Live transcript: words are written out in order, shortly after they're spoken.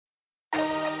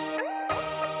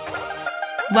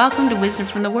Welcome to Wisdom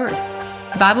from the Word.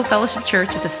 Bible Fellowship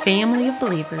Church is a family of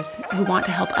believers who want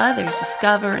to help others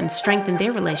discover and strengthen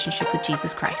their relationship with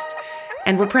Jesus Christ.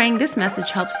 And we're praying this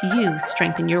message helps you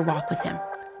strengthen your walk with Him.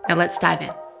 Now let's dive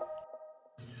in.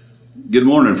 Good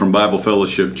morning from Bible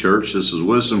Fellowship Church. This is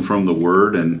Wisdom from the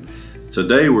Word, and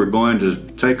today we're going to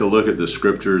take a look at the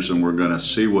Scriptures and we're going to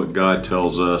see what God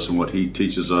tells us and what He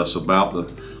teaches us about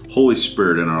the Holy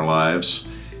Spirit in our lives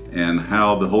and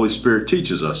how the Holy Spirit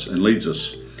teaches us and leads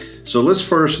us. So let's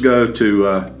first go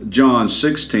to John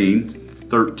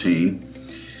 16:13,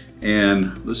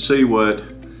 and let's see what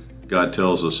God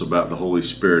tells us about the Holy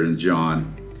Spirit in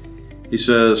John. He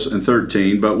says in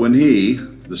 13, "But when He,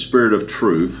 the Spirit of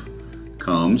truth,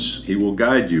 comes, He will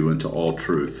guide you into all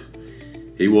truth.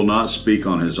 He will not speak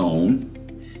on His own.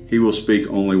 He will speak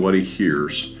only what He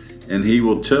hears, and He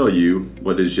will tell you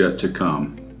what is yet to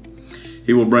come.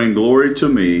 He will bring glory to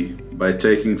me by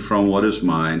taking from what is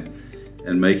mine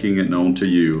and making it known to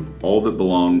you. All that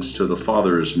belongs to the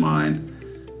Father is mine.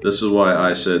 This is why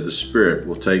I said the Spirit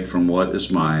will take from what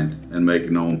is mine and make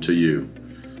known to you."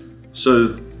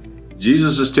 So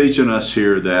Jesus is teaching us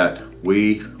here that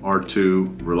we are to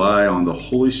rely on the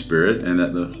Holy Spirit and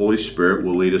that the Holy Spirit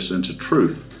will lead us into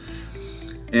truth.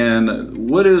 And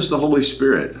what is the Holy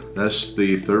Spirit? That's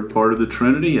the third part of the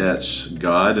Trinity. That's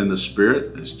God and the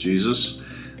Spirit. That's Jesus.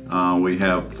 We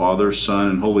have Father, Son,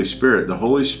 and Holy Spirit. The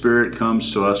Holy Spirit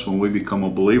comes to us when we become a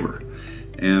believer.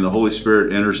 And the Holy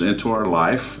Spirit enters into our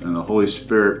life, and the Holy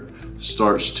Spirit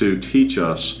starts to teach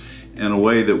us in a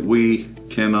way that we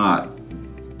cannot,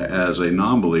 as a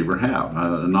non-believer, have.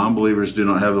 Non-believers do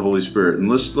not have the Holy Spirit. And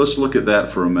let's look at that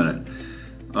for a minute.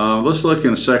 Let's look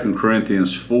in 2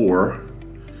 Corinthians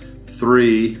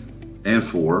 4:3 and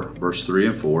 4, verse 3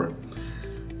 and 4.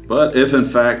 "But if in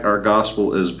fact our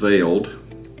gospel is veiled,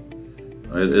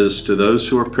 it is to those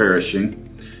who are perishing.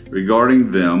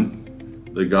 Regarding them,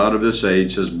 the God of this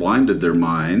age has blinded their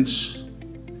minds,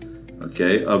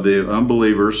 of the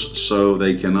unbelievers, so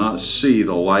they cannot see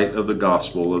the light of the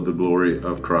gospel of the glory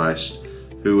of Christ,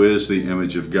 who is the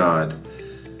image of God."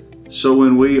 So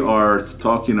when we are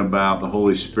talking about the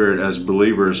Holy Spirit as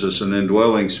believers, it's an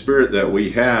indwelling spirit that we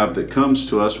have that comes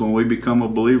to us when we become a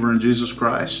believer in Jesus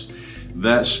Christ.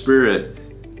 That spirit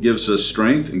gives us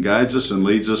strength and guides us and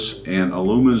leads us and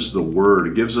illumines the Word.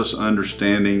 It gives us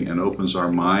understanding and opens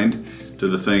our mind to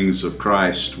the things of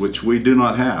Christ, which we do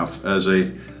not have as a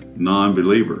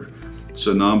non-believer.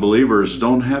 So non-believers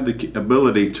don't have the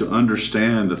ability to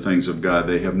understand the things of God.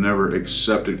 They have never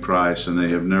accepted Christ and they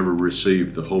have never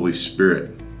received the Holy Spirit.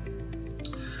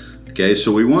 Okay,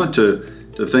 so we want to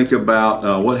think about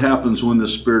what happens when the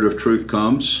Spirit of truth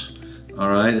comes. All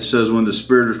right, it says when the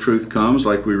Spirit of truth comes,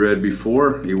 like we read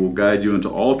before, He will guide you into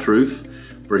all truth,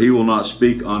 for He will not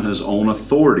speak on His own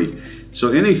authority. So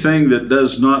anything that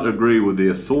does not agree with the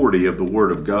authority of the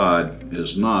Word of God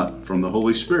is not from the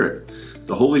Holy Spirit.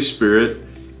 The Holy Spirit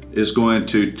is going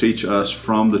to teach us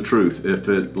from the truth. If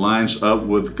it lines up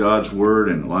with God's Word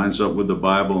and lines up with the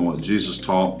Bible and what Jesus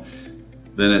taught,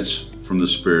 then it's from the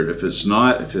Spirit. If it's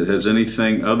not, if it has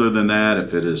anything other than that,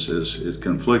 if it it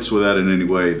conflicts with that in any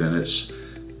way, then it's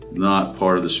not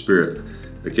part of the Spirit.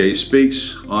 Okay, He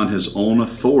speaks on His own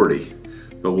authority,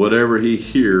 but whatever He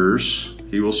hears,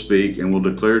 He will speak and will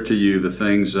declare to you the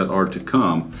things that are to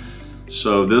come.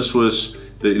 So this was,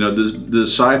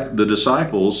 the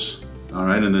disciples, all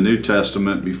right, in the New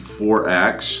Testament before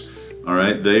Acts, all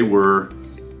right, they were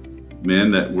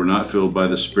men that were not filled by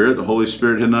the Spirit. The Holy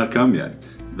Spirit had not come yet.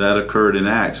 That occurred in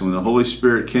Acts. When the Holy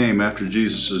Spirit came after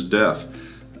Jesus' death,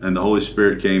 and the Holy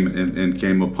Spirit came and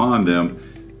came upon them,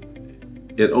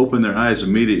 it opened their eyes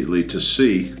immediately to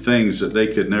see things that they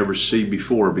could never see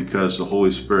before because the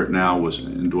Holy Spirit now was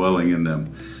indwelling in them.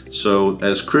 So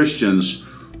as Christians,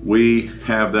 we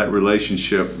have that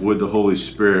relationship with the Holy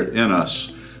Spirit in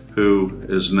us, who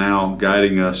is now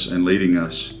guiding us and leading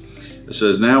us. It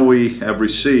says, "Now we have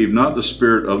received not the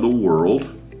spirit of the world,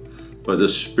 but the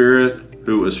Spirit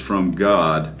who is from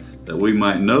God, that we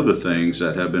might know the things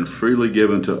that have been freely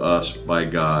given to us by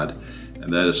God."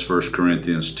 And that is 1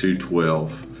 Corinthians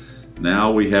 2:12.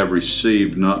 "Now we have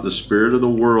received not the spirit of the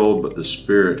world, but the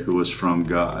Spirit who is from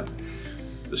God."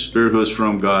 The Spirit who is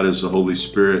from God is the Holy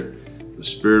Spirit. The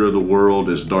spirit of the world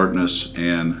is darkness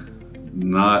and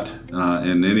not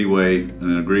in any way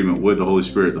in agreement with the Holy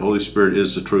Spirit. The Holy Spirit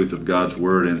is the truth of God's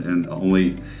Word and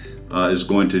only is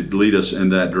going to lead us in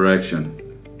that direction.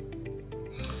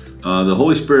 The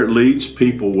Holy Spirit leads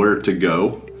people where to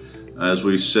go. As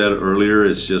we said earlier,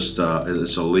 it's just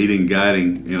it's a leading,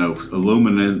 guiding,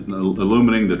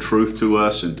 illuminating the truth to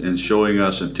us and showing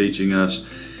us and teaching us.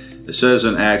 It says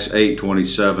in Acts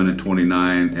 8:27 and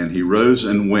 29, and he rose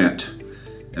and went,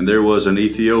 and there was an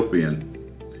Ethiopian,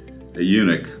 a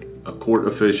eunuch, a court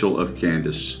official of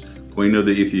Candace, queen of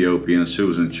the Ethiopians, who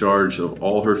was in charge of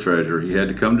all her treasure. He had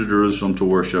to come to Jerusalem to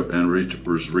worship and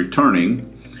was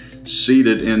returning,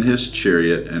 seated in his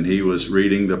chariot, and he was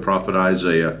reading the prophet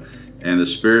Isaiah. And the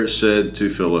Spirit said to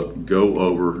Philip, "Go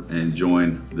over and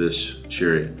join this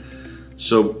chariot."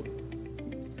 So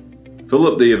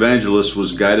Philip the evangelist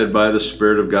was guided by the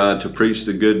Spirit of God to preach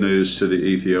the good news to the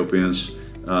Ethiopians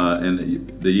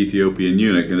and the Ethiopian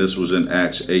eunuch, and this was in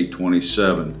Acts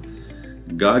 8:27.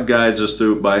 God guides us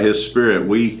through by His Spirit.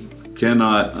 We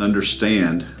cannot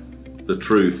understand the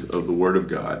truth of the Word of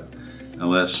God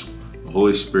unless the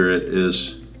Holy Spirit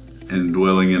is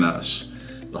indwelling in us.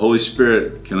 The Holy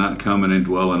Spirit cannot come and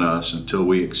indwell in us until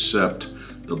we accept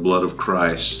the blood of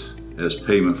Christ as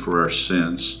payment for our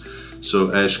sins.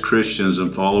 So as Christians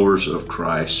and followers of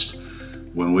Christ,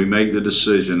 when we make the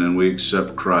decision and we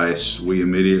accept Christ, we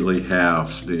immediately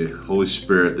have the Holy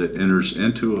Spirit that enters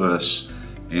into us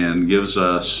and gives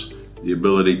us the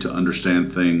ability to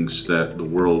understand things that the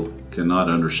world cannot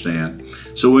understand.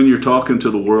 So when you're talking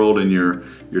to the world and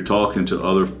you're talking to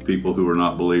other people who are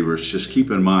not believers, just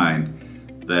keep in mind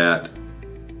that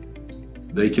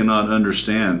they cannot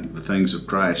understand the things of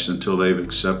Christ until they've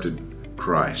accepted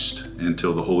Christ,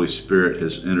 until the Holy Spirit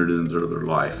has entered into their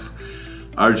life.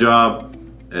 Our job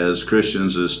as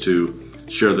Christians is to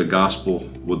share the gospel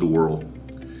with the world,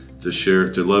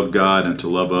 to love God and to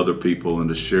love other people, and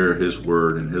to share His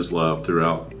word and His love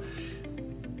throughout.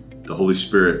 The Holy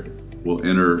Spirit will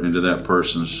enter into that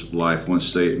person's life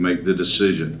once they make the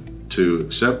decision to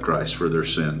accept Christ for their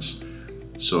sins.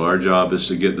 So our job is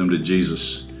to get them to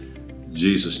Jesus.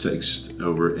 Jesus takes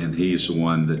over, and He's the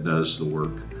one that does the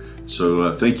work.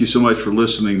 So thank you so much for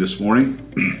listening this morning,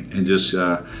 and just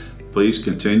please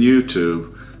continue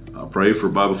to pray for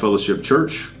Bible Fellowship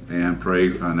Church, and pray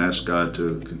and ask God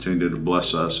to continue to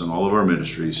bless us in all of our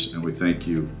ministries, and we thank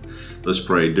you. Let's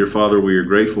pray. Dear Father, we are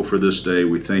grateful for this day.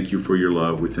 We thank you for your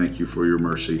love. We thank you for your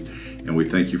mercy, and we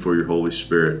thank you for your Holy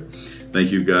Spirit.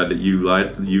 Thank you, God, that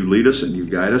you lead us and you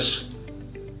guide us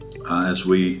as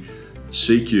we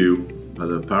seek you by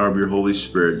the power of your Holy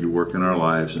Spirit. You work in our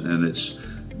lives, and it's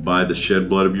by the shed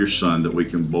blood of your Son that we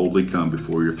can boldly come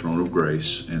before your throne of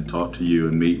grace and talk to you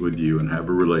and meet with you and have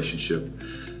a relationship.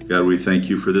 God, we thank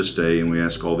you for this day, and we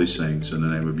ask all these things in the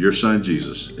name of your Son,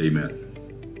 Jesus. Amen.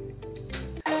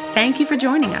 Thank you for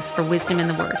joining us for Wisdom in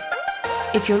the Word.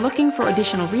 If you're looking for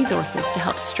additional resources to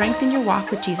help strengthen your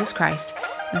walk with Jesus Christ,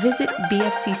 visit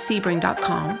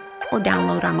bfcsebring.com or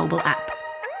download our mobile app.